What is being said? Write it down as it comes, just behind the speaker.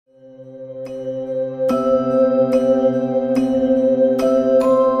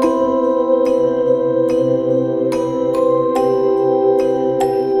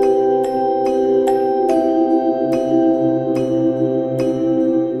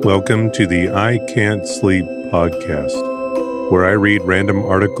Welcome to the I Can't Sleep podcast, where I read random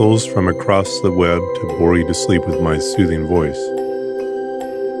articles from across the web to bore you to sleep with my soothing voice.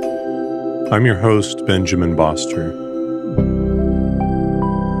 I'm your host, Benjamin Boster.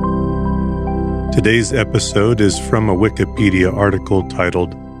 Today's episode is from a Wikipedia article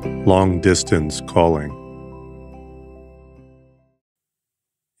titled Long Distance Calling.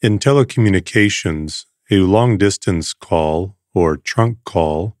 In telecommunications, a long-distance call, or trunk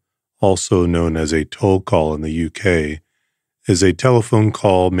call, also known as a toll call in the UK, is a telephone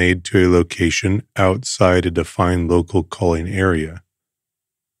call made to a location outside a defined local calling area.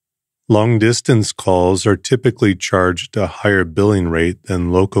 Long-distance calls are typically charged a higher billing rate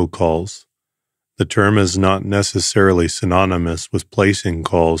than local calls. The term is not necessarily synonymous with placing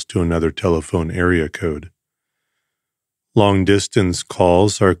calls to another telephone area code. Long-distance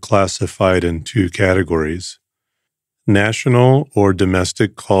calls are classified in two categories: national or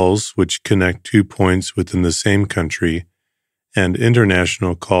domestic calls which connect 2 points within the same country, and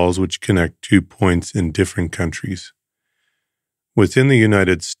international calls which connect 2 points in different countries. Within the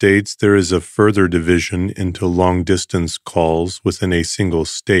United States, there is a further division into long-distance calls within a single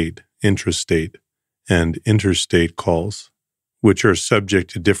state, intrastate, and interstate calls, which are subject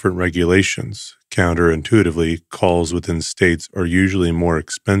to different regulations. Counterintuitively, calls within states are usually more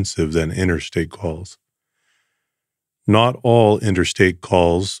expensive than interstate calls. Not all interstate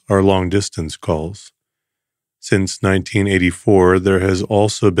calls are long-distance calls. Since 1984, there has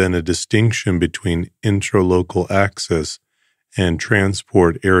also been a distinction between intralocal access and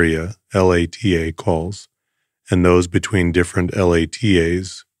transport area (LATA) calls, and those between different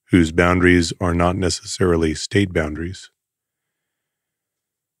LATAs, whose boundaries are not necessarily state boundaries.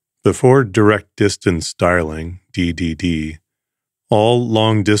 Before direct distance dialing, DDD, all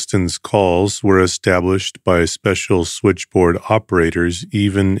long-distance calls were established by special switchboard operators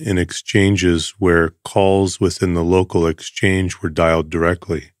even in exchanges where calls within the local exchange were dialed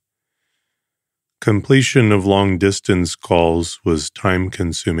directly. Completion of long-distance calls was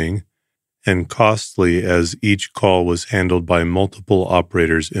time-consuming and costly as each call was handled by multiple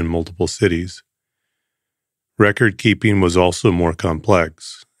operators in multiple cities. Record-keeping was also more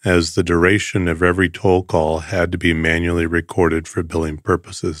complex, as the duration of every toll call had to be manually recorded for billing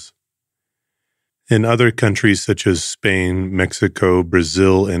purposes. In other countries such as Spain, Mexico,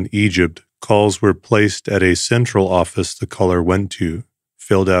 Brazil, and Egypt, calls were placed at a central office the caller went to,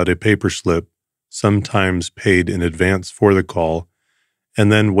 filled out a paper slip, sometimes paid in advance for the call,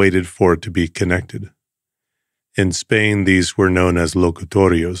 and then waited for it to be connected. In Spain, these were known as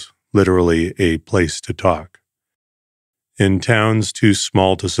locutorios, literally a place to talk. In towns too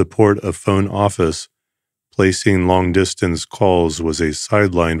small to support a phone office, placing long-distance calls was a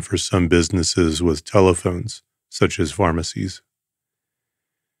sideline for some businesses with telephones, such as pharmacies.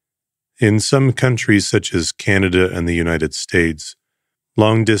 In some countries such as Canada and the United States,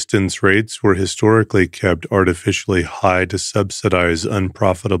 long-distance rates were historically kept artificially high to subsidize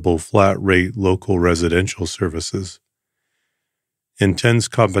unprofitable flat-rate local residential services. Intense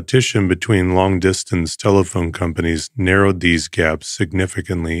competition between long-distance telephone companies narrowed these gaps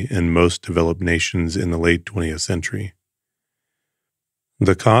significantly in most developed nations in the late 20th century.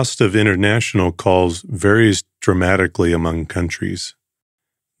 The cost of international calls varies dramatically among countries.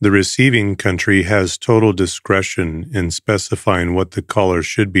 The receiving country has total discretion in specifying what the caller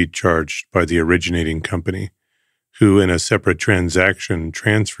should be charged by the originating company, who in a separate transaction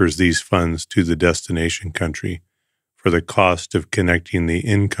transfers these funds to the destination country for the cost of connecting the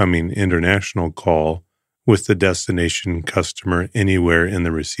incoming international call with the destination customer anywhere in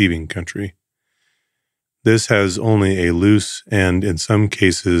the receiving country. This has only a loose and, in some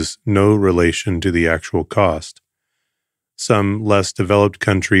cases, no relation to the actual cost. Some less developed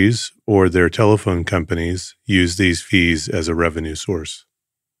countries or their telephone companies use these fees as a revenue source.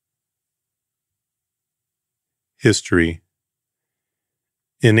 History.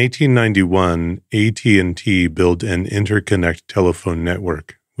 In 1891, AT&T built an interconnect telephone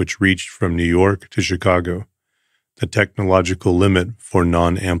network which reached from New York to Chicago, the technological limit for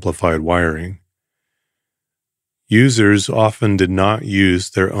non-amplified wiring. Users often did not use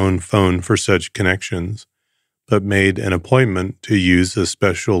their own phone for such connections, but made an appointment to use a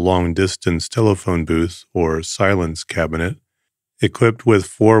special long-distance telephone booth or silence cabinet equipped with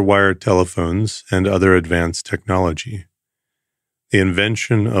 4-wire telephones and other advanced technology. The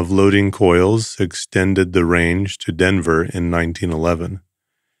invention of loading coils extended the range to Denver in 1911,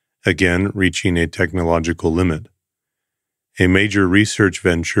 again reaching a technological limit. A major research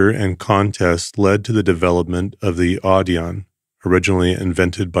venture and contest led to the development of the Audion, originally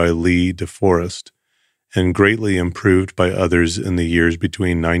invented by Lee DeForest, and greatly improved by others in the years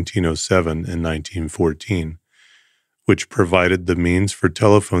between 1907 and 1914, which provided the means for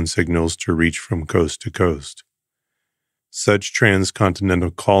telephone signals to reach from coast to coast. Such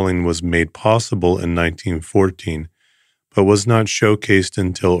transcontinental calling was made possible in 1914, but was not showcased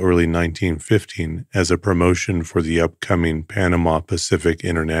until early 1915 as a promotion for the upcoming Panama Pacific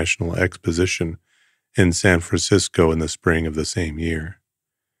International Exposition in San Francisco in the spring of the same year.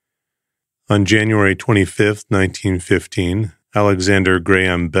 On January 25, 1915, Alexander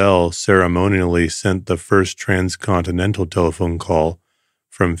Graham Bell ceremonially sent the first transcontinental telephone call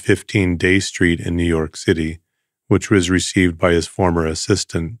from 15 Day Street in New York City, which was received by his former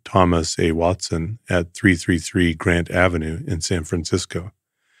assistant, Thomas A. Watson, at 333 Grant Avenue in San Francisco.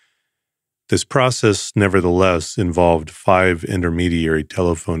 This process, nevertheless, involved 5 intermediary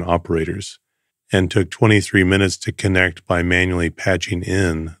telephone operators and took 23 minutes to connect by manually patching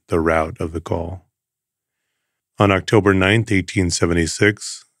in the route of the call. On October 9,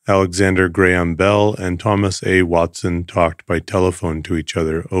 1876, Alexander Graham Bell and Thomas A. Watson talked by telephone to each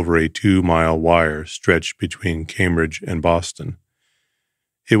other over a 2-mile wire stretched between Cambridge and Boston.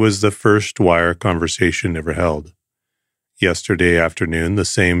 It was the first wire conversation ever held. Yesterday afternoon, the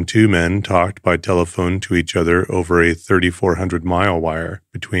same 2 men talked by telephone to each other over a 3,400-mile wire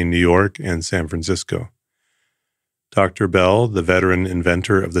between New York and San Francisco. Dr. Bell, the veteran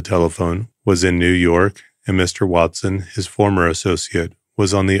inventor of the telephone, was in New York, and Mr. Watson, his former associate,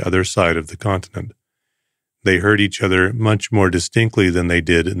 was on the other side of the continent. They heard each other much more distinctly than they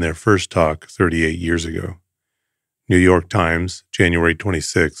did in their first talk 38 years ago. New York Times, January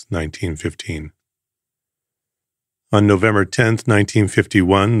 26, 1915. On November 10,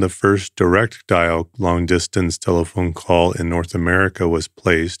 1951, the first direct-dial long-distance telephone call in North America was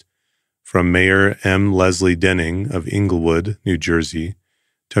placed from Mayor M. Leslie Denning of Inglewood, New Jersey,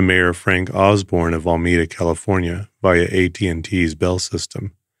 to Mayor Frank Osborne of Alameda, California, via AT&T's Bell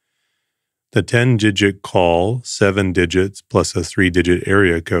system. The 10-digit call, 7 digits plus a 3-digit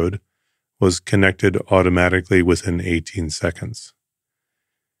area code, was connected automatically within 18 seconds.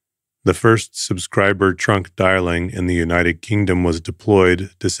 The first subscriber trunk dialing in the United Kingdom was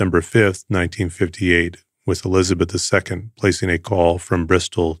deployed December 5, 1958, with Elizabeth II placing a call from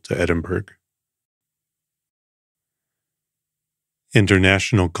Bristol to Edinburgh.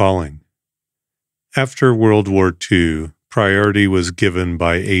 International calling. After World War II, priority was given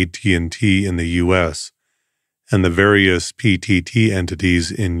by AT&T in the U.S. and the various PTT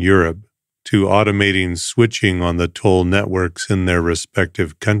entities in Europe to automating switching on the toll networks in their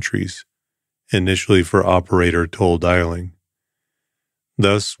respective countries, initially for operator toll dialing.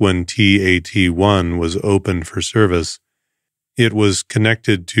 Thus, when TAT-1 was opened for service, it was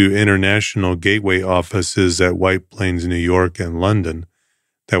connected to international gateway offices at White Plains, New York, and London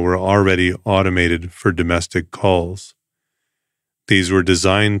that were already automated for domestic calls. These were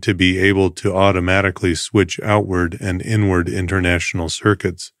designed to be able to automatically switch outward and inward international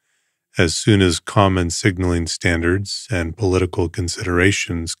circuits as soon as common signaling standards and political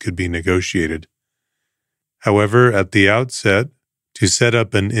considerations could be negotiated. However, at the outset, to set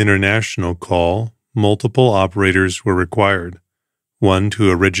up an international call, multiple operators were required, one to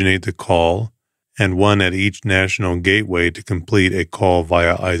originate the call, and one at each national gateway to complete a call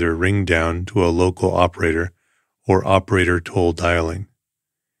via either ring down to a local operator or operator toll dialing.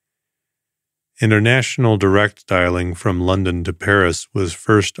 International direct dialing from London to Paris was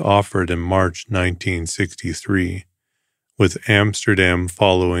first offered in March 1963, with Amsterdam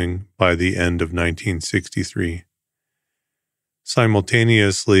following by the end of 1963.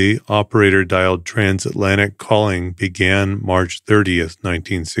 Simultaneously, operator-dialed transatlantic calling began March 30,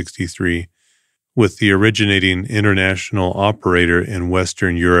 1963, with the originating international operator in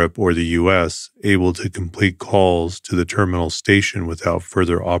Western Europe or the U.S. able to complete calls to the terminal station without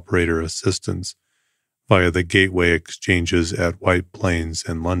further operator assistance via the gateway exchanges at White Plains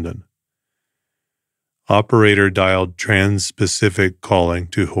and London. Operator-dialed trans-Pacific calling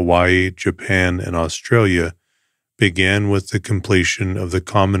to Hawaii, Japan, and Australia began with the completion of the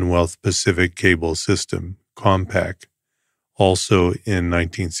Commonwealth Pacific Cable System, COMPAC, also in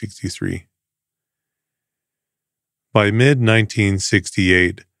 1963. By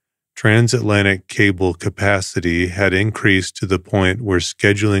mid-1968, transatlantic cable capacity had increased to the point where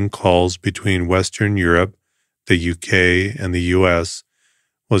scheduling calls between Western Europe, the UK, and the US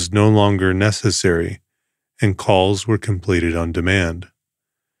was no longer necessary, and calls were completed on demand.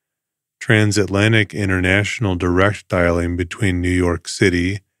 Transatlantic international direct dialing between New York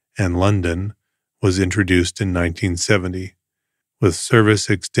City and London was introduced in 1970, with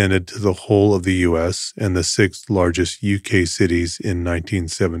service extended to the whole of the U.S. and the 6th largest UK cities in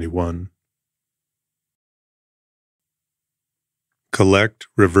 1971. Collect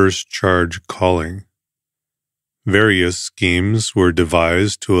reverse charge calling. Various schemes were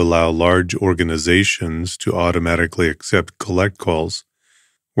devised to allow large organizations to automatically accept collect calls,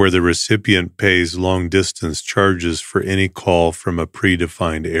 where the recipient pays long-distance charges for any call from a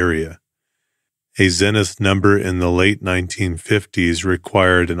predefined area. A zenith number in the late 1950s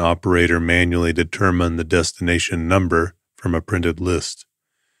required an operator manually determine the destination number from a printed list.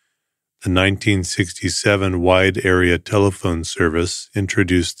 The 1967 Wide Area Telephone Service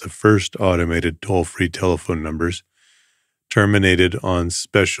introduced the first automated toll-free telephone numbers, terminated on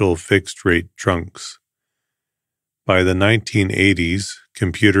special fixed-rate trunks. By the 1980s,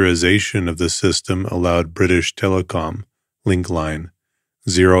 computerization of the system allowed British Telecom, Linkline,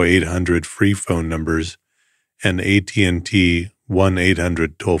 0800 free phone numbers, and AT&T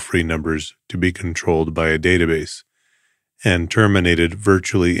 1-800 toll-free numbers to be controlled by a database, and terminated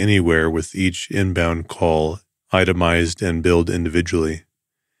virtually anywhere with each inbound call itemized and billed individually.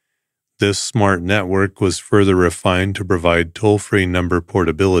 This smart network was further refined to provide toll-free number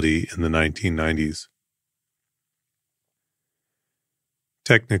portability in the 1990s.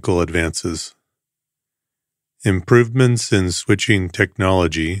 Technical advances. Improvements in switching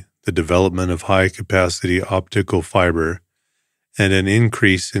technology, the development of high-capacity optical fiber, and an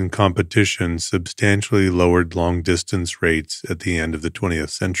increase in competition substantially lowered long-distance rates at the end of the 20th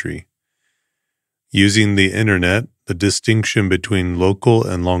century. Using the Internet, the distinction between local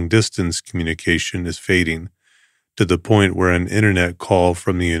and long-distance communication is fading, to the point where an Internet call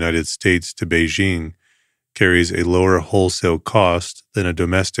from the United States to Beijing carries a lower wholesale cost than a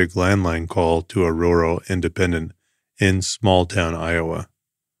domestic landline call to a rural independent in small-town Iowa.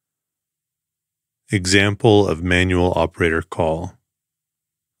 Example of manual operator call.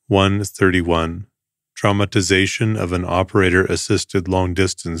 131. Traumatization of an operator-assisted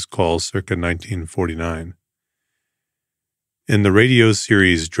long-distance call circa 1949. In the radio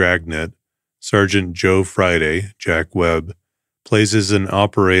series Dragnet, Sergeant Joe Friday, Jack Webb, places an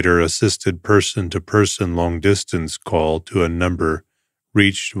operator-assisted person-to-person long-distance call to a number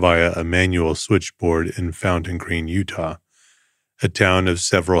reached via a manual switchboard in Fountain Green, Utah, a town of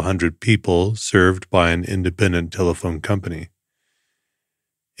several hundred people served by an independent telephone company.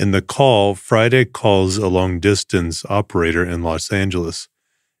 In the call, Friday calls a long-distance operator in Los Angeles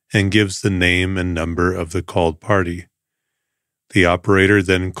and gives the name and number of the called party. The operator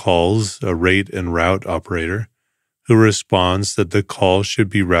then calls a rate and route operator, who responds that the call should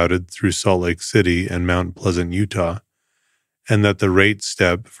be routed through Salt Lake City and Mount Pleasant, Utah, and that the rate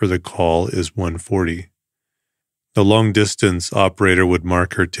step for the call is 140. The long-distance operator would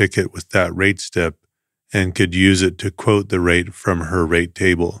mark her ticket with that rate step and could use it to quote the rate from her rate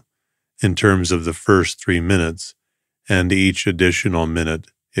table in terms of the first 3 minutes and each additional minute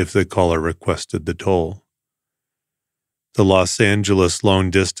if the caller requested the toll. The Los Angeles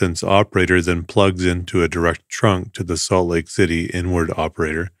long-distance operator then plugs into a direct trunk to the Salt Lake City inward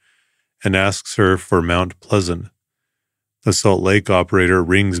operator and asks her for Mount Pleasant. The Salt Lake operator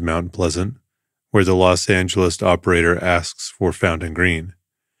rings Mount Pleasant, where the Los Angeles operator asks for Fountain Green.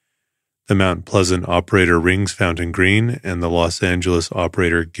 The Mount Pleasant operator rings Fountain Green, and the Los Angeles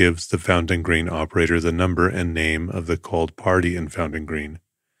operator gives the Fountain Green operator the number and name of the called party in Fountain Green.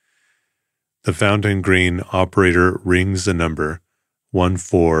 The Fountain Green operator rings the number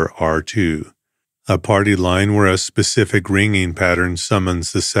 14R2, a party line where a specific ringing pattern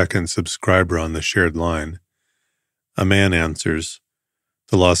summons the second subscriber on the shared line. A man answers.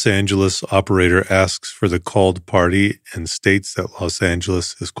 The Los Angeles operator asks for the called party and states that Los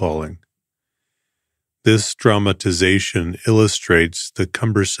Angeles is calling. This dramatization illustrates the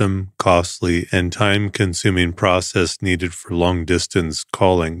cumbersome, costly, and time-consuming process needed for long-distance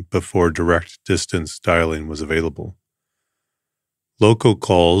calling before direct-distance dialing was available. Local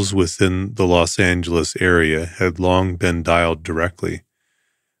calls within the Los Angeles area had long been dialed directly,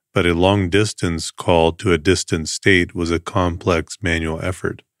 but a long-distance call to a distant state was a complex manual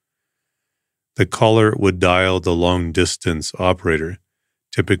effort. The caller would dial the long-distance operator,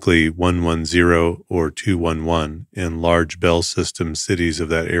 typically 110 or 211 in large bell system cities of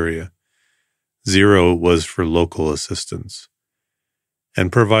that area. 0 was for local assistance,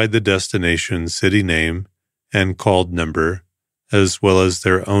 and provide the destination city name and called number, as well as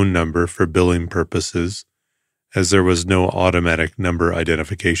their own number for billing purposes, as there was no automatic number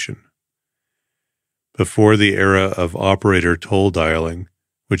identification. Before the era of operator toll dialing,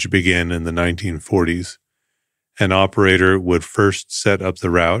 which began in the 1940s, an operator would first set up the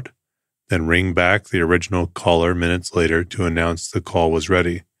route, then ring back the original caller minutes later to announce the call was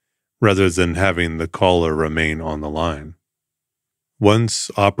ready, rather than having the caller remain on the line. Once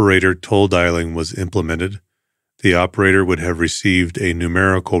operator toll dialing was implemented, The operator would have received a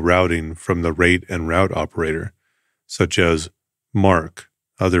numerical routing from the rate and route operator, such as mark,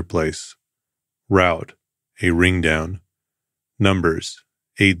 other place, route, a ring down, numbers,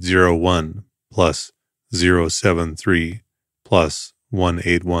 801 plus 073 plus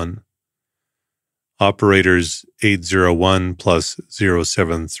 181. Operators 801 plus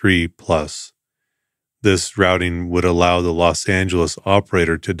 073 plus. This routing would allow the Los Angeles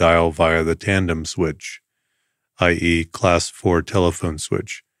operator to dial via the tandem switch, i.e. Class 4 telephone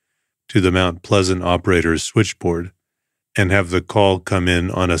switch, to the Mount Pleasant operator's switchboard, and have the call come in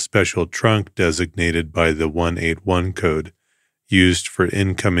on a special trunk designated by the 181 code, used for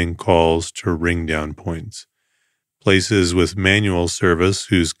incoming calls to ring down points. Places with manual service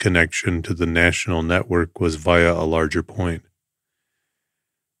whose connection to the national network was via a larger point.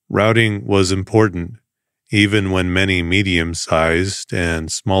 Routing was important, even when many medium-sized and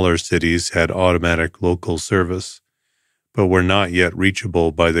smaller cities had automatic local service, but were not yet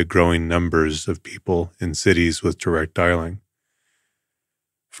reachable by the growing numbers of people in cities with direct dialing.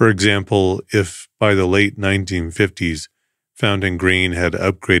 For example, if by the late 1950s, Fountain Green had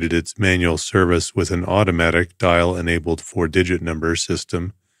upgraded its manual service with an automatic dial-enabled 4-digit number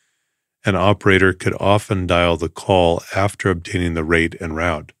system, an operator could often dial the call after obtaining the rate and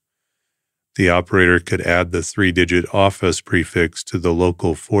route. The operator could add the 3-digit office prefix to the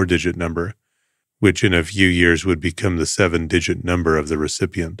local 4-digit number, which in a few years would become the 7-digit number of the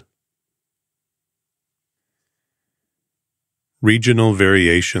recipient. Regional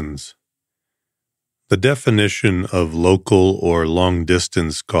variations. The definition of local or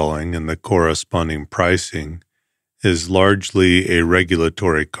long-distance calling and the corresponding pricing is largely a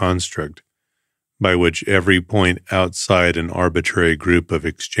regulatory construct by which every point outside an arbitrary group of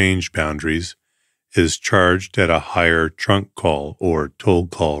exchange boundaries is charged at a higher trunk call or toll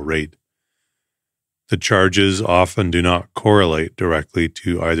call rate. The charges often do not correlate directly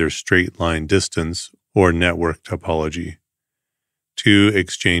to either straight-line distance or network topology. Two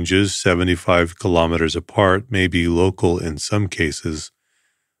exchanges 75 kilometers apart may be local in some cases,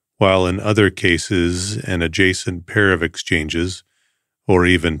 while in other cases an adjacent pair of exchanges, or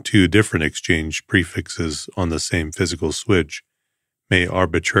even two different exchange prefixes on the same physical switch, may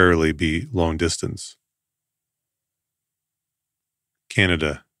arbitrarily be long distance.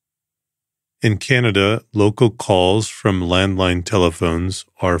 Canada. In Canada, local calls from landline telephones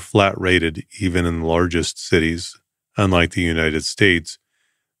are flat-rated even in the largest cities, unlike the United States,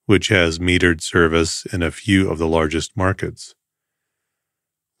 which has metered service in a few of the largest markets.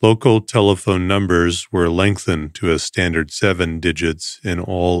 Local telephone numbers were lengthened to a standard 7 digits in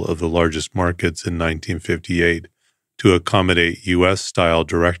all of the largest markets in 1958 to accommodate U.S.-style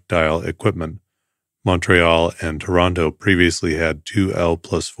direct dial equipment. Montreal and Toronto previously had 2L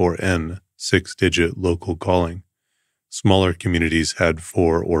plus 4N 6-digit local calling. Smaller communities had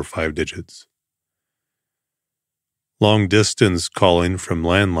 4 or 5 digits. Long-distance calling from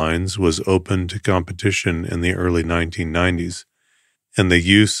landlines was open to competition in the early 1990s, and the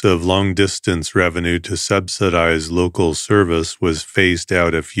use of long-distance revenue to subsidize local service was phased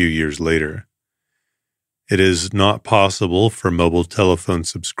out a few years later. It is not possible for mobile telephone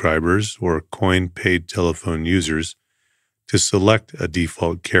subscribers or coin-paid telephone users to select a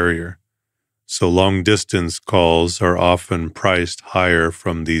default carrier, so long-distance calls are often priced higher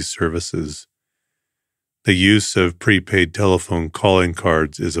from these services. The use of prepaid telephone calling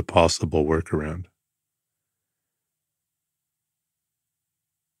cards is a possible workaround.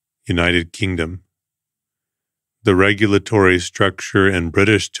 United Kingdom. The regulatory structure in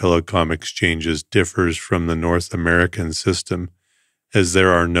British telecom exchanges differs from the North American system, as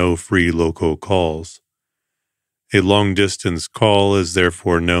there are no free local calls. A long-distance call is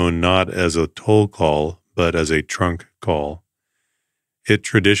therefore known not as a toll call, but as a trunk call. It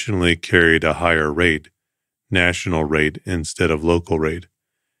traditionally carried a higher rate, national rate instead of local rate,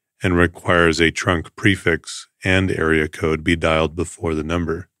 and requires a trunk prefix and area code be dialed before the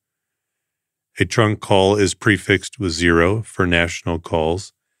number. A trunk call is prefixed with 0 for national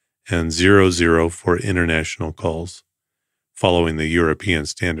calls and 00 for international calls, following the European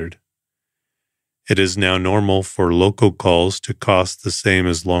standard. It is now normal for local calls to cost the same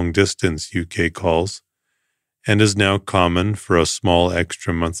as long-distance UK calls, and is now common for a small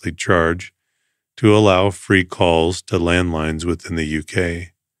extra monthly charge to allow free calls to landlines within the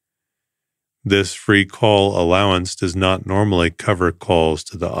UK. This free call allowance does not normally cover calls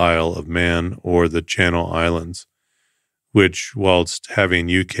to the Isle of Man or the Channel Islands, which, whilst having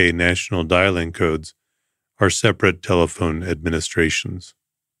UK national dialing codes, are separate telephone administrations.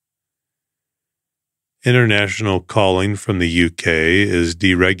 International calling from the UK is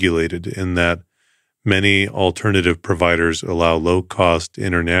deregulated in that Many alternative providers allow low-cost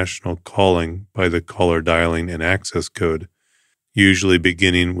international calling by the caller dialing an access code, usually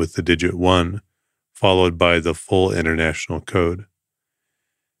beginning with the digit 1, followed by the full international code.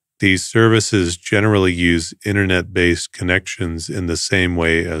 These services generally use internet-based connections in the same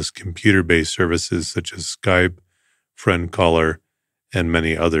way as computer-based services such as Skype, FriendCaller, and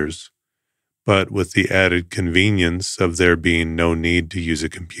many others, but with the added convenience of there being no need to use a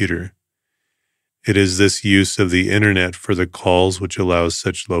computer. It is this use of the internet for the calls which allows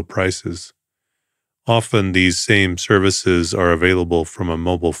such low prices. Often these same services are available from a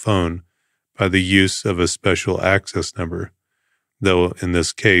mobile phone by the use of a special access number, though in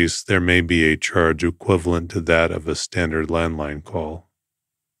this case there may be a charge equivalent to that of a standard landline call.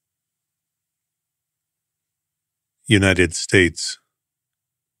 United States.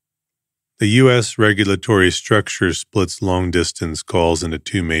 The U.S. regulatory structure splits long-distance calls into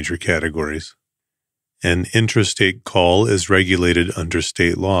two major categories. An intrastate call is regulated under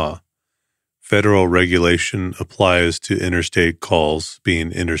state law. Federal regulation applies to interstate calls,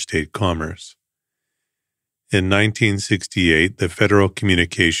 being interstate commerce. In 1968, the Federal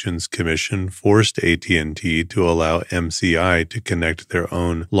Communications Commission forced AT&T to allow MCI to connect their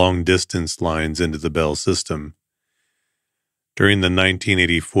own long-distance lines into the Bell system. During the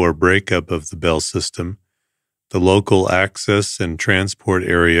 1984 breakup of the Bell system, the Local Access and Transport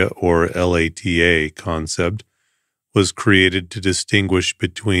Area, or LATA, concept was created to distinguish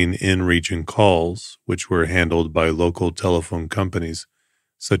between in-region calls, which were handled by local telephone companies,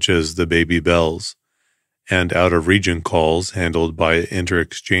 such as the Baby Bells, and out-of-region calls handled by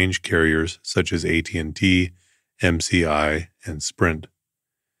inter-exchange carriers such as AT&T, MCI, and Sprint.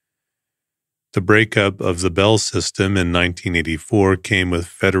 The breakup of the Bell system in 1984 came with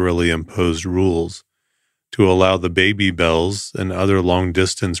federally imposed rules to allow the Baby Bells and other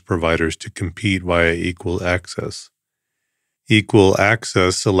long-distance providers to compete via equal access. Equal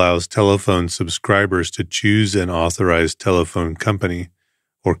access allows telephone subscribers to choose an authorized telephone company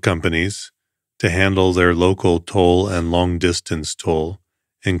or companies to handle their local toll and long-distance toll,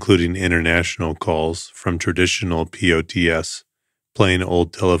 including international calls from traditional POTS, plain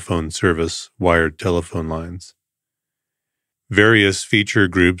old telephone service, wired telephone lines. Various feature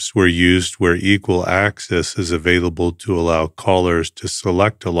groups were used where equal access is available to allow callers to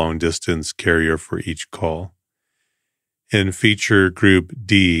select a long-distance carrier for each call. In feature group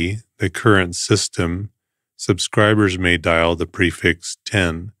D, the current system, subscribers may dial the prefix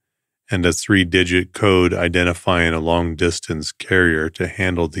 10 and a 3-digit code identifying a long-distance carrier to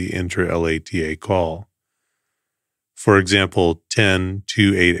handle the inter-LATA call. For example,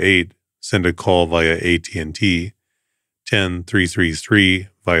 10288 send a call via AT&T, 10333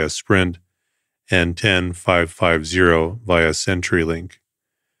 via Sprint, and 10550 via CenturyLink.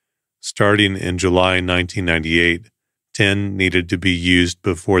 Starting in July 1998, 10 needed to be used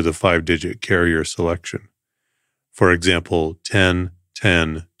before the 5-digit carrier selection. For example,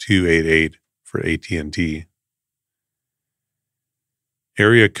 1010288 for AT&T.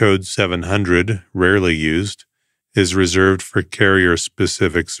 Area code 700, rarely used, is reserved for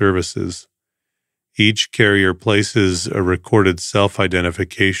carrier-specific services. Each carrier places a recorded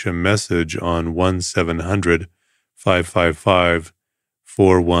self-identification message on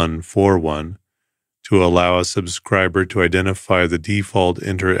 1-700-555-4141 to allow a subscriber to identify the default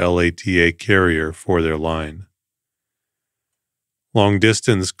inter-LATA carrier for their line.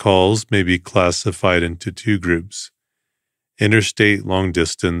 Long-distance calls may be classified into two groups: interstate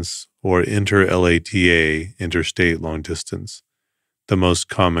long-distance or inter-LATA interstate long-distance. The most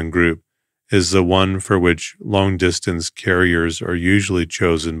common group is the one for which long-distance carriers are usually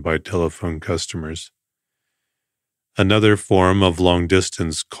chosen by telephone customers. Another form of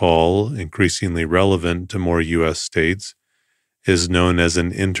long-distance call, increasingly relevant to more U.S. states, is known as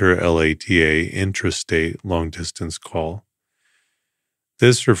an inter-LATA intrastate long-distance call.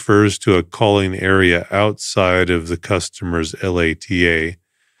 This refers to a calling area outside of the customer's LATA,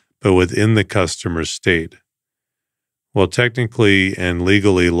 but within the customer's state. While technically and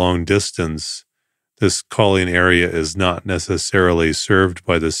legally long distance, this calling area is not necessarily served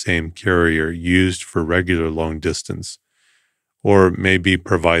by the same carrier used for regular long distance, or may be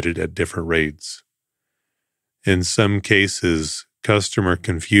provided at different rates. In some cases, customer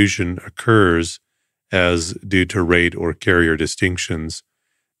confusion occurs as, due to rate or carrier distinctions,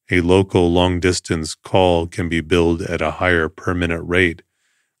 a local long-distance call can be billed at a higher per-minute rate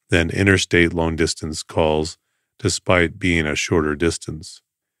than interstate long-distance calls, despite being a shorter distance.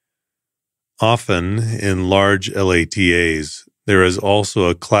 Often, in large LATAs, there is also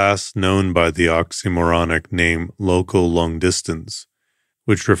a class known by the oxymoronic name local long distance,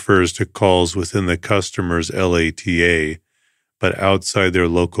 which refers to calls within the customer's LATA, but outside their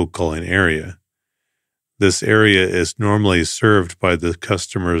local calling area. This area is normally served by the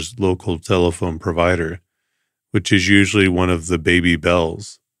customer's local telephone provider, which is usually one of the baby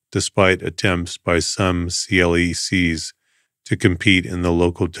bells, despite attempts by some CLECs to compete in the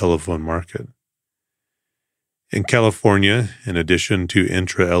local telephone market. In California, in addition to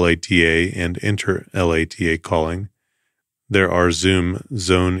intra-LATA and inter-LATA calling, there are Zoom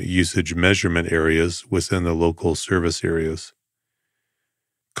zone usage measurement areas within the local service areas.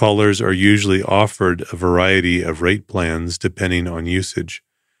 Callers are usually offered a variety of rate plans depending on usage,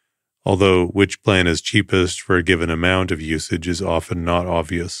 although which plan is cheapest for a given amount of usage is often not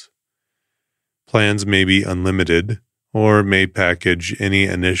obvious. Plans may be unlimited or may package any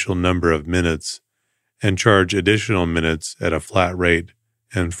initial number of minutes and charge additional minutes at a flat rate,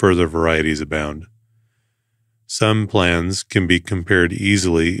 and further varieties abound. Some plans can be compared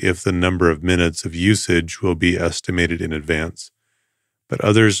easily if the number of minutes of usage will be estimated in advance, but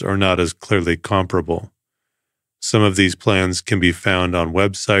others are not as clearly comparable. Some of these plans can be found on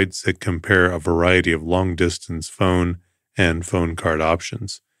websites that compare a variety of long-distance phone and phone card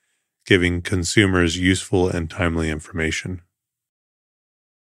options, giving consumers useful and timely information.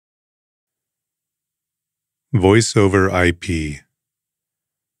 Voice over IP.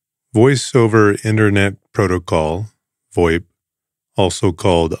 Voice over Internet Protocol, VoIP, also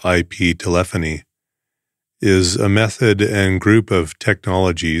called IP telephony, is a method and group of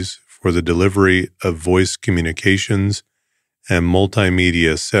technologies for the delivery of voice communications and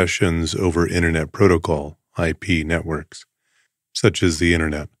multimedia sessions over Internet Protocol, IP networks, such as the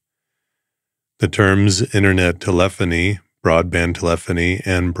Internet. The terms Internet telephony, broadband telephony,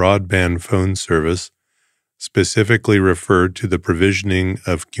 and broadband phone service specifically refer to the provisioning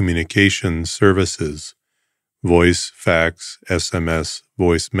of communication services, voice, fax, SMS,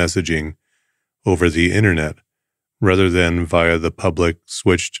 voice messaging, over the Internet, rather than via the public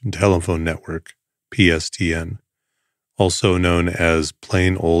switched telephone network, PSTN, also known as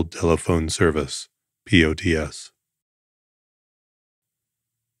plain old telephone service, POTS.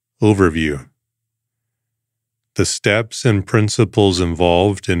 Overview. The steps and principles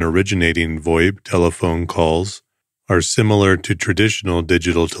involved in originating VoIP telephone calls are similar to traditional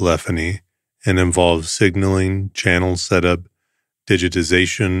digital telephony and involve signaling, channel setup,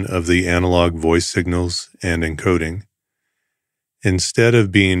 digitization of the analog voice signals, and encoding. Instead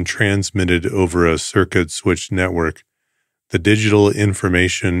of being transmitted over a circuit-switched network, the digital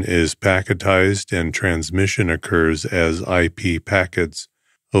information is packetized and transmission occurs as IP packets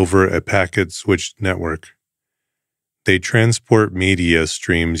over a packet-switched network. They transport media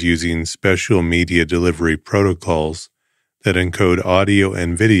streams using special media delivery protocols that encode audio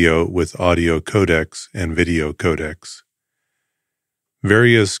and video with audio codecs and video codecs.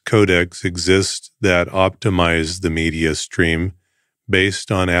 Various codecs exist that optimize the media stream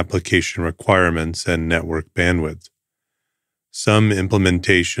based on application requirements and network bandwidth. Some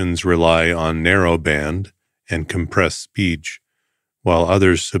implementations rely on narrowband and compressed speech, while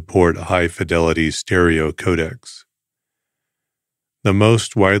others support high-fidelity stereo codecs. The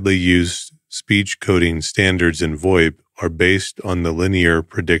most widely used speech coding standards in VoIP are based on the linear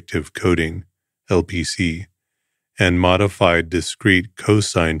predictive coding, LPC, and modified discrete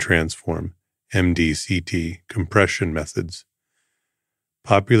cosine transform, MDCT, compression methods.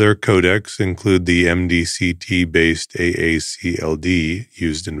 Popular codecs include the MDCT-based AACLD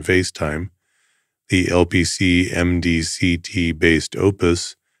used in FaceTime, the LPC MDCT-based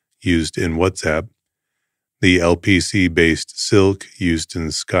Opus used in WhatsApp, the LPC-based Silk used in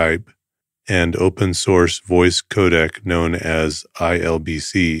Skype, and open-source voice codec known as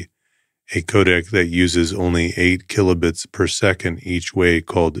ILBC, a codec that uses only 8 kilobits per second each way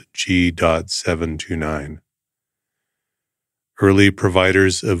called G.729. Early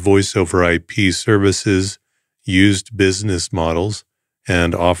providers of voice-over IP services used business models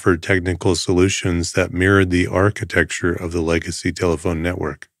and offered technical solutions that mirrored the architecture of the legacy telephone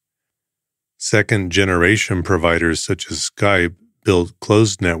network. Second-generation providers such as Skype built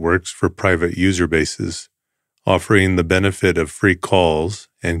closed networks for private user bases, offering the benefit of free calls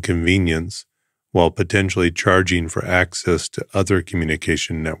and convenience while potentially charging for access to other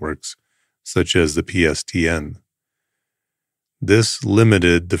communication networks, such as the PSTN. This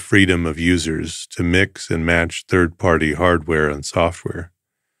limited the freedom of users to mix and match third-party hardware and software.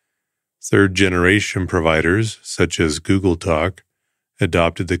 Third-generation providers, such as Google Talk,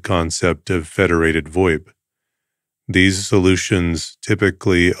 adopted the concept of federated VoIP. These solutions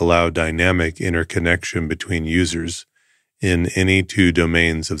typically allow dynamic interconnection between users in any two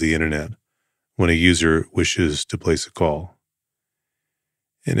domains of the Internet when a user wishes to place a call.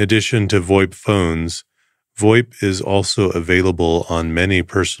 In addition to VoIP phones, VoIP is also available on many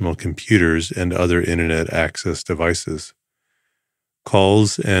personal computers and other internet access devices.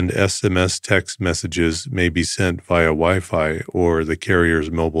 Calls and SMS text messages may be sent via Wi-Fi or the carrier's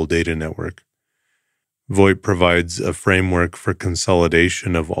mobile data network. VoIP provides a framework for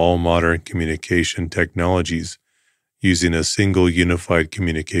consolidation of all modern communication technologies using a single unified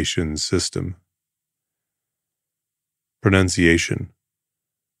communications system. Pronunciation.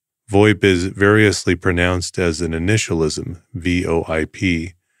 VoIP is variously pronounced as an initialism,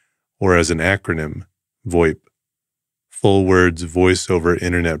 VoIP, or as an acronym, VoIP. Full words Voice over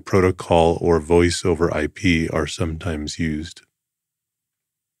Internet Protocol or Voice over IP are sometimes used.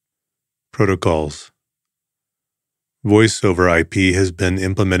 Protocols. Voice over IP has been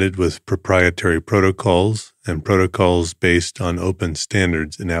implemented with proprietary protocols and protocols based on open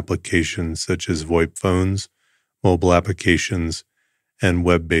standards in applications such as VoIP phones, mobile applications, and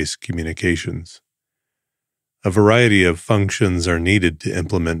web-based communications. A variety of functions are needed to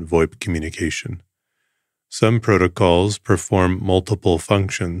implement VoIP communication. Some protocols perform multiple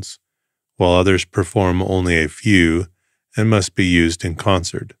functions, while others perform only a few and must be used in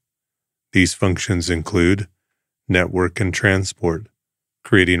concert. These functions include network and transport,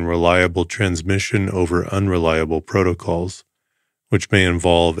 creating reliable transmission over unreliable protocols, which may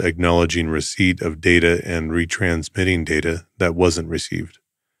involve acknowledging receipt of data and retransmitting data that wasn't received.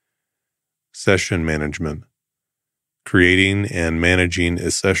 Session management, creating and managing a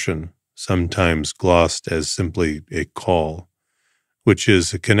session, sometimes glossed as simply a call, which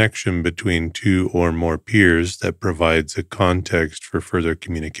is a connection between two or more peers that provides a context for further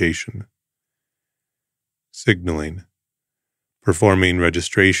communication. Signaling, performing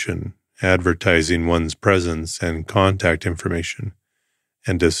registration, advertising one's presence and contact information,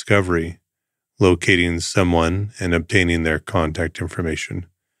 and discovery, locating someone and obtaining their contact information.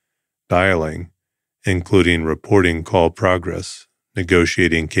 Dialing, including reporting call progress,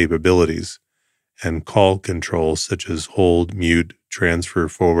 negotiating capabilities, and call control such as hold, mute, transfer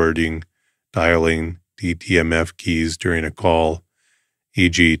forwarding, dialing, DTMF keys during a call,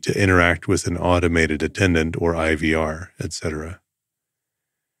 e.g. to interact with an automated attendant or IVR, etc.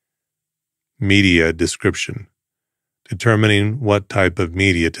 Media description, determining what type of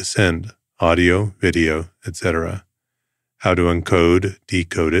media to send, audio, video, etc., how to encode,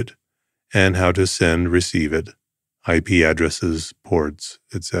 decode it, and how to send, receive it, IP addresses, ports,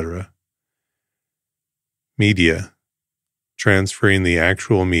 etc. Media, transferring the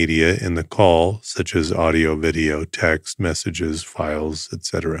actual media in the call, such as audio, video, text, messages, files,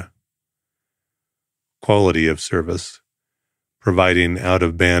 etc. Quality of service, providing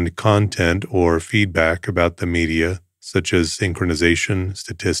out-of-band content or feedback about the media, such as synchronization,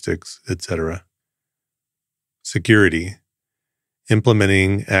 statistics, etc. Security,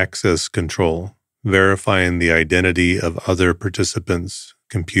 implementing access control, verifying the identity of other participants,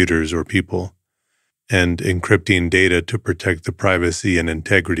 computers, or people, and encrypting data to protect the privacy and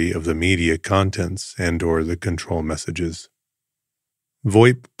integrity of the media contents and/or the control messages.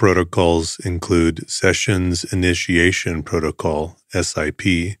 VoIP protocols include Sessions Initiation Protocol,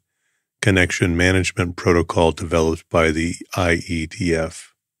 SIP, Connection Management Protocol developed by the IETF.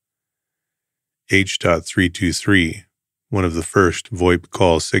 H.323, one of the first VoIP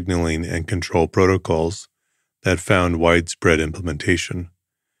call signaling and control protocols that found widespread implementation.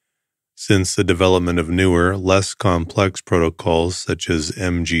 Since the development of newer, less complex protocols such as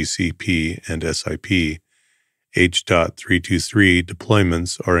MGCP and SIP, H.323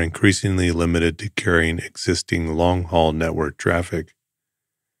 deployments are increasingly limited to carrying existing long-haul network traffic.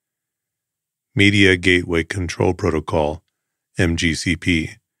 Media Gateway Control Protocol,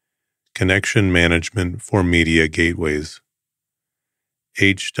 MGCP, Connection Management for Media Gateways.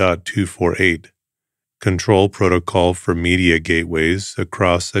 H.248, Control Protocol for Media Gateways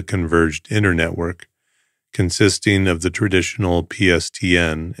across a converged internetwork, consisting of the traditional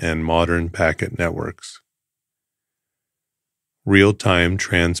PSTN and modern packet networks. Real-Time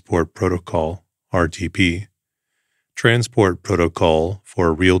Transport Protocol, RTP, Transport Protocol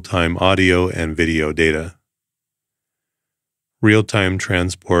for real-time audio and video data. Real-Time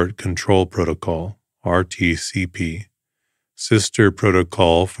Transport Control Protocol, RTCP, Sister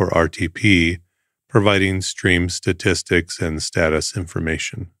Protocol for RTP, providing stream statistics and status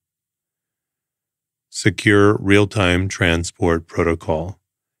information. Secure Real-Time Transport Protocol,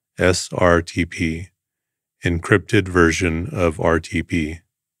 SRTP, encrypted version of RTP.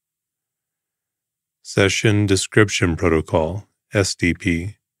 Session Description Protocol,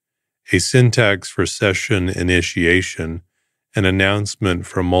 SDP, a syntax for session initiation, an announcement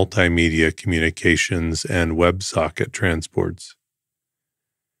for multimedia communications and WebSocket transports.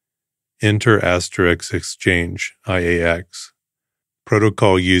 Inter-asterisk exchange, IAX,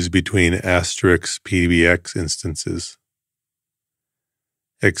 protocol used between asterisk PBX instances.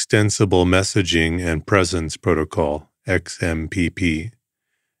 Extensible Messaging and Presence Protocol, XMPP,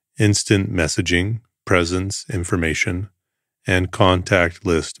 instant messaging, presence information, and contact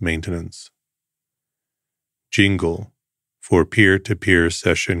list maintenance. Jingle, for peer-to-peer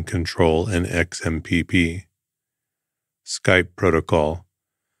session control in XMPP. Skype Protocol,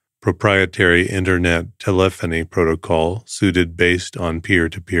 proprietary internet telephony protocol suited based on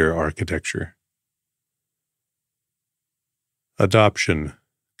peer-to-peer architecture. Adoption,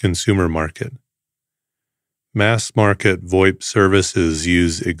 consumer market. Mass market VoIP services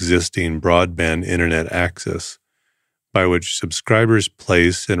use existing broadband internet access, by which subscribers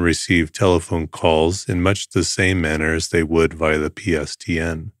place and receive telephone calls in much the same manner as they would via the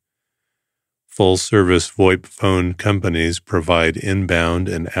PSTN. Full-service VoIP phone companies provide inbound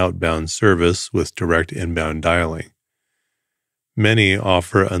and outbound service with direct inbound dialing. Many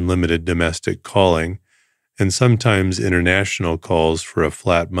offer unlimited domestic calling and sometimes international calls for a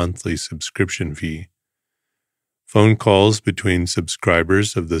flat monthly subscription fee. Phone calls between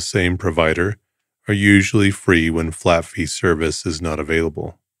subscribers of the same provider are usually free when flat fee service is not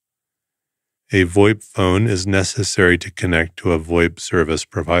available. A VoIP phone is necessary to connect to a VoIP service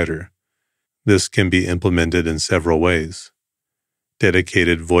provider. This can be implemented in several ways.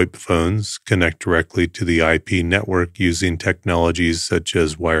 Dedicated VoIP phones connect directly to the IP network using technologies such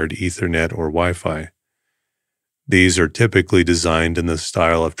as wired Ethernet or Wi-Fi. These are typically designed in the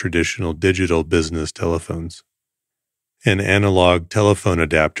style of traditional digital business telephones. An analog telephone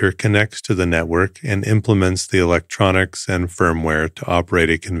adapter connects to the network and implements the electronics and firmware to operate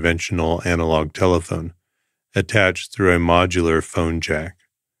a conventional analog telephone, attached through a modular phone jack.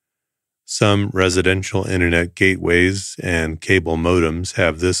 Some residential internet gateways and cable modems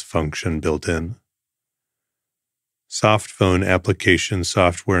have this function built in. Softphone application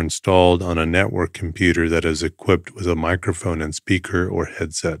software installed on a network computer that is equipped with a microphone and speaker or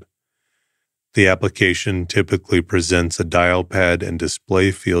headset. The application typically presents a dial pad and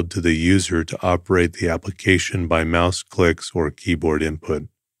display field to the user to operate the application by mouse clicks or keyboard input.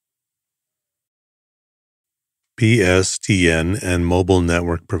 PSTN and mobile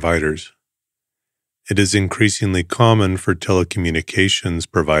network providers. It is increasingly common for telecommunications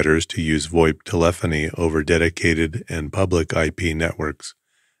providers to use VoIP telephony over dedicated and public IP networks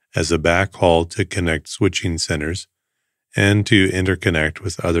as a backhaul to connect switching centers and to interconnect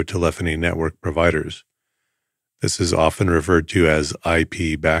with other telephony network providers. This is often referred to as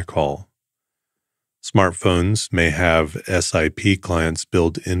IP backhaul. Smartphones may have SIP clients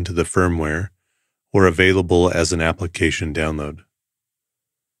built into the firmware or available as an application download.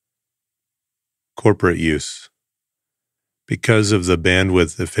 Corporate use. Because of the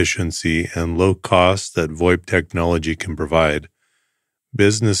bandwidth efficiency and low cost that VoIP technology can provide,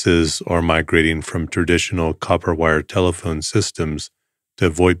 businesses are migrating from traditional copper wire telephone systems to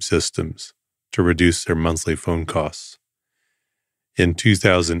VoIP systems to reduce their monthly phone costs. In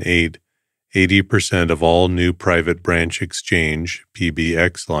 2008, 80% of all new private branch exchange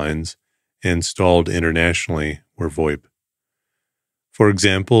 (PBX) lines installed internationally were VoIP. For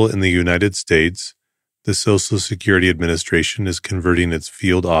example, in the United States, the Social Security Administration is converting its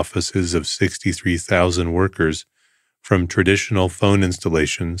field offices of 63,000 workers from traditional phone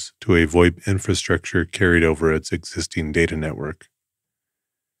installations to a VoIP infrastructure carried over its existing data network.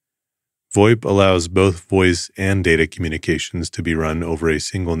 VoIP allows both voice and data communications to be run over a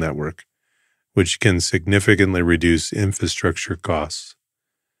single network, which can significantly reduce infrastructure costs.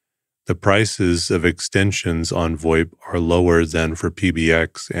 The prices of extensions on VoIP are lower than for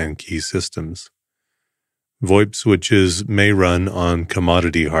PBX and key systems. VoIP switches may run on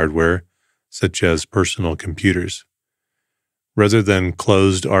commodity hardware, such as personal computers. Rather than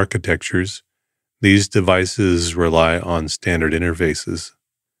closed architectures, these devices rely on standard interfaces.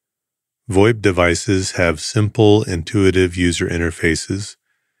 VoIP devices have simple, intuitive user interfaces,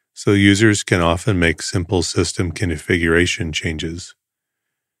 so users can often make simple system configuration changes.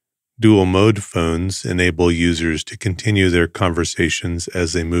 Dual-mode phones enable users to continue their conversations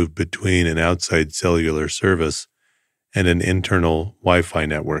as they move between an outside cellular service and an internal Wi-Fi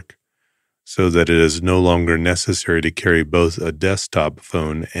network, so that it is no longer necessary to carry both a desktop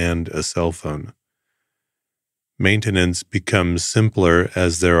phone and a cell phone. Maintenance becomes simpler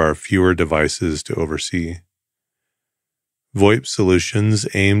as there are fewer devices to oversee. VoIP solutions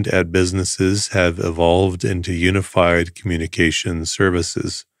aimed at businesses have evolved into unified communication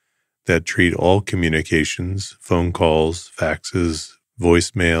services that treat all communications, phone calls, faxes,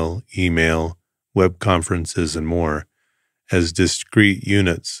 voicemail, email, web conferences, and more, as discrete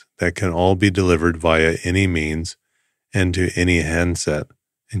units that can all be delivered via any means and to any handset,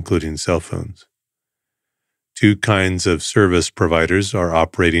 including cell phones. Two kinds of service providers are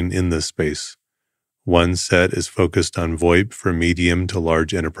operating in this space. One set is focused on VoIP for medium to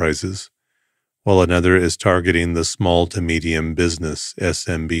large enterprises, while another is targeting the small to medium business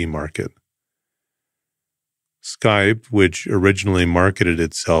SMB market. Skype, which originally marketed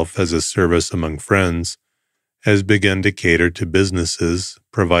itself as a service among friends, has begun to cater to businesses,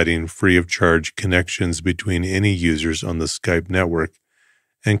 providing free-of-charge connections between any users on the Skype network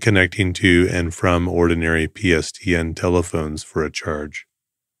and connecting to and from ordinary PSTN telephones for a charge.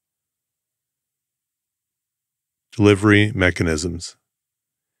 Delivery mechanisms.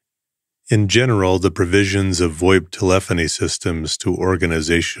 In general, the provisions of VoIP telephony systems to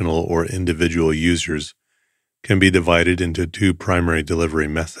organizational or individual users can be divided into two primary delivery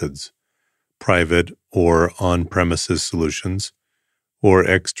methods: private or on-premises solutions, or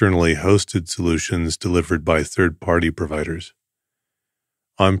externally hosted solutions delivered by third-party providers.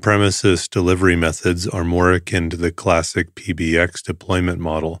 On-premises delivery methods are more akin to the classic PBX deployment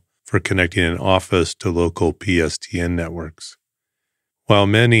model for connecting an office to local PSTN networks. While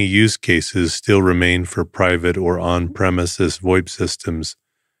many use cases still remain for private or on-premises VoIP systems,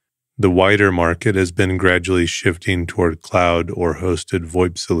 the wider market has been gradually shifting toward cloud or hosted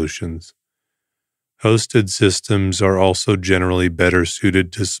VoIP solutions. Hosted systems are also generally better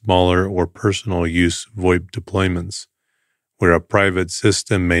suited to smaller or personal use VoIP deployments, where a private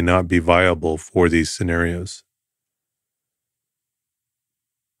system may not be viable for these scenarios.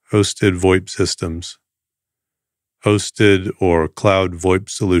 Hosted VoIP systems. Hosted or cloud VoIP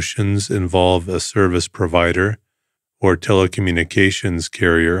solutions involve a service provider or telecommunications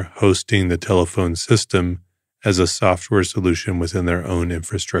carrier hosting the telephone system as a software solution within their own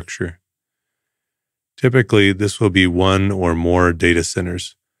infrastructure. Typically, this will be one or more data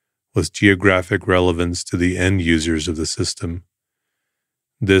centers, with geographic relevance to the end users of the system.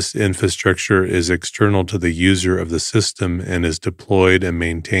 This infrastructure is external to the user of the system and is deployed and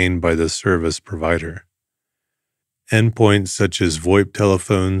maintained by the service provider. Endpoints such as VoIP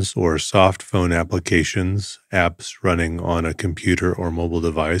telephones or soft phone applications, apps running on a computer or mobile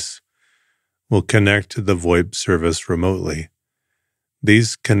device, will connect to the VoIP service remotely.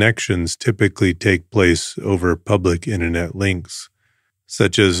 These connections typically take place over public internet links,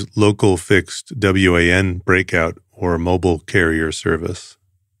 such as local fixed WAN breakout or mobile carrier service.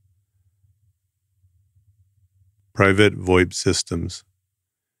 Private VoIP systems.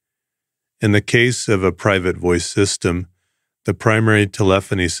 In the case of a private voice system, the primary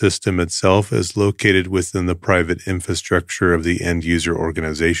telephony system itself is located within the private infrastructure of the end-user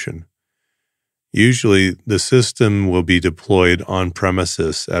organization. Usually, the system will be deployed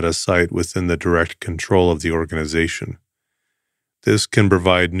on-premises at a site within the direct control of the organization. This can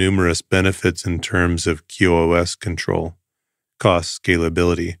provide numerous benefits in terms of QoS control, cost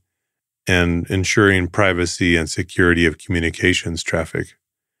scalability, and ensuring privacy and security of communications traffic.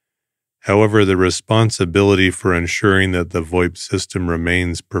 However, the responsibility for ensuring that the VoIP system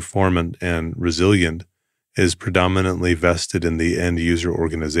remains performant and resilient is predominantly vested in the end-user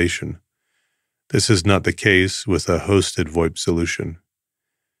organization. This is not the case with a hosted VoIP solution.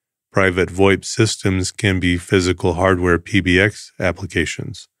 Private VoIP systems can be physical hardware PBX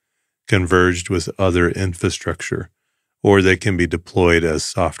applications, converged with other infrastructure, or they can be deployed as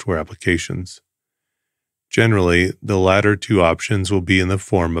software applications. Generally, the latter two options will be in the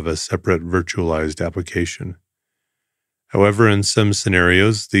form of a separate virtualized application. However, in some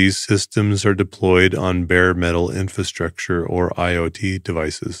scenarios, these systems are deployed on bare metal infrastructure or IoT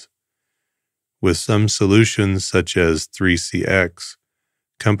devices. With some solutions such as 3CX,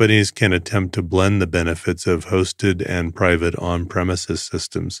 companies can attempt to blend the benefits of hosted and private on-premises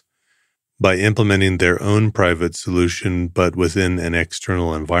systems by implementing their own private solution but within an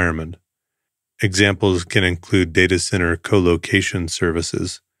external environment. Examples can include data center co-location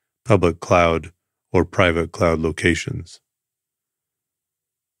services, public cloud, or private cloud locations.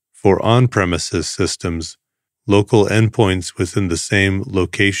 For on-premises systems, local endpoints within the same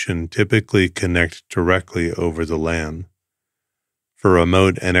location typically connect directly over the LAN. For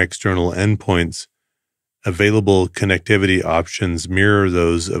remote and external endpoints, available connectivity options mirror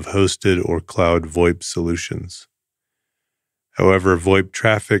those of hosted or cloud VoIP solutions. However, VoIP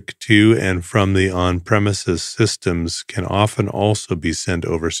traffic to and from the on-premises systems can often also be sent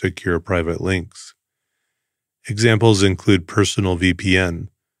over secure private links. Examples include personal VPN,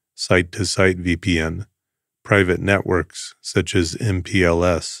 site-to-site VPN, private networks such as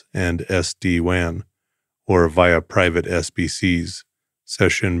MPLS and SD-WAN, or via private SBCs,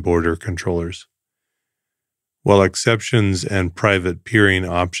 session border controllers. While exceptions and private peering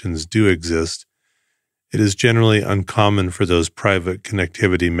options do exist, it is generally uncommon for those private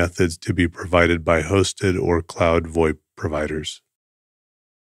connectivity methods to be provided by hosted or cloud VoIP providers.